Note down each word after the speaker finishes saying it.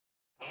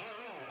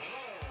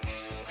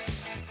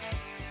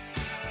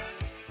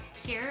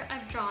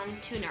drawn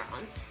to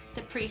neurons.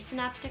 The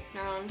presynaptic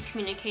neuron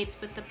communicates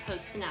with the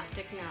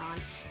postsynaptic neuron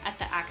at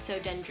the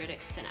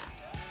axodendritic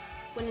synapse.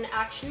 When an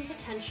action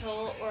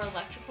potential or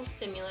electrical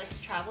stimulus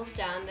travels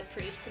down the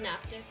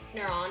presynaptic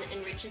neuron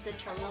and reaches the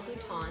terminal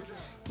gluton,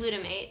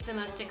 glutamate, the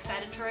most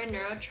excitatory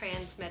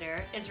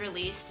neurotransmitter, is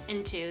released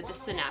into the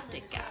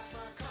synaptic gap.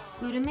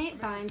 Glutamate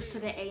binds to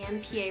the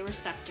AMPA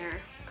receptor,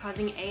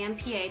 causing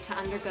AMPA to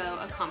undergo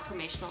a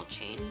conformational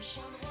change.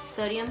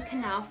 Sodium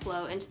can now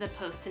flow into the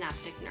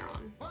postsynaptic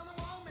neuron.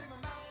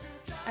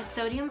 As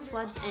sodium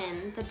floods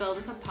in, the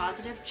buildup of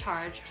positive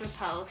charge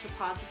repels the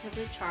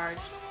positively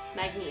charged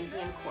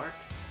magnesium quark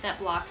that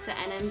blocks the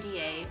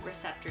NMDA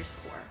receptor's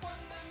pore.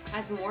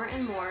 As more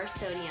and more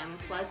sodium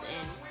floods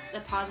in,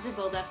 the positive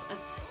buildup of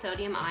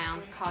sodium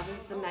ions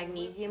causes the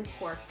magnesium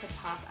quark to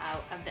pop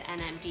out of the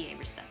NMDA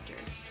receptor.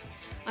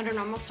 Under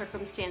normal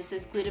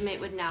circumstances, glutamate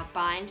would now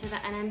bind to the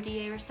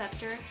NMDA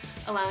receptor,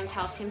 allowing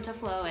calcium to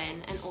flow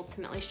in and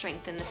ultimately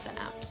strengthen the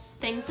synapse.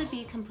 Things would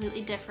be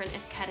completely different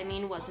if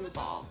ketamine was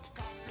involved.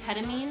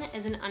 Ketamine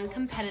is an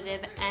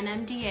uncompetitive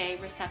NMDA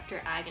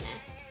receptor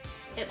agonist.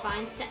 It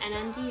binds to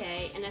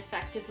NMDA and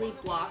effectively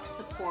blocks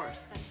the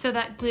pores so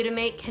that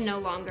glutamate can no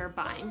longer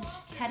bind.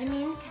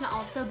 Ketamine can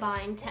also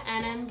bind to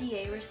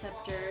NMDA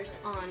receptors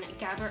on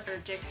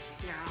GABAergic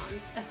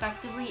neurons,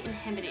 effectively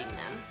inhibiting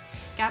them.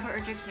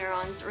 GABAergic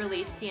neurons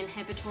release the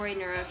inhibitory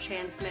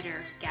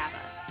neurotransmitter GABA.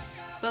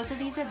 Both of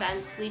these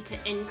events lead to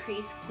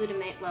increased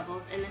glutamate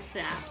levels in the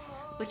synapse,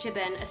 which have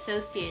been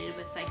associated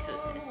with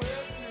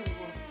psychosis.